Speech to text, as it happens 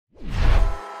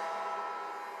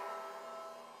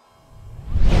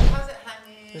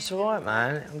It's all right,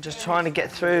 man. I'm just trying to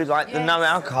get through, like, the no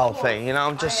alcohol thing, you know?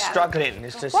 I'm just struggling.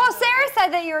 It's just... Well, Sarah said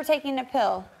that you were taking a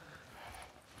pill.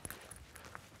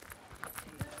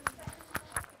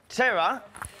 Sarah?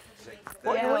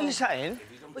 What are you saying?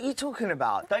 What are you talking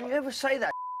about? Don't you ever say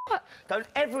that. Don't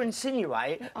ever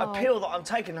insinuate a pill that I'm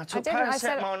taking. I took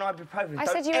paracetamol and ibuprofen. I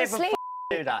said you were asleep.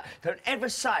 Do that. Don't ever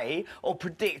say or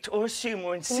predict or assume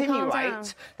or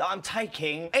insinuate that I'm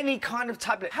taking any kind of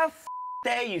tablet. How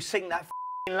dare you sing that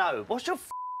low? What's your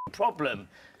problem?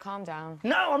 Calm down.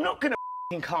 No, I'm not gonna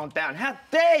calm down. How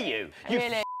dare you? You're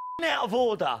really out of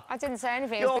order. I didn't say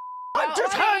anything. I've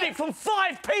just heard it from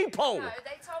 5 people. No,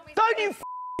 they told me. Don't you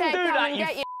do that,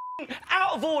 you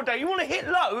out of order. You want to hit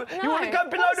low? No, you want to go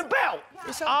below the belt?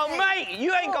 Okay. Oh, mate,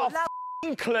 you ain't got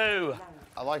a clue.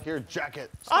 I like your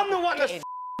jacket. I'm the one that's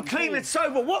clean and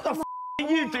sober. What the are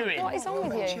you doing? What is wrong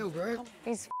with you? Chill, bro.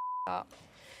 He's up.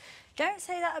 Don't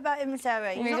say that about him,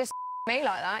 Sarah. You just me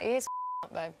like that. He is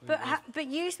up, though. But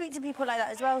you speak to people like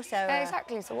that as well, Sarah. Yeah,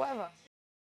 exactly. So whatever.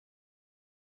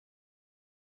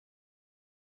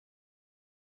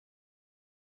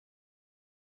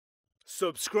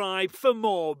 Subscribe for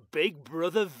more Big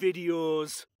Brother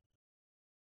videos.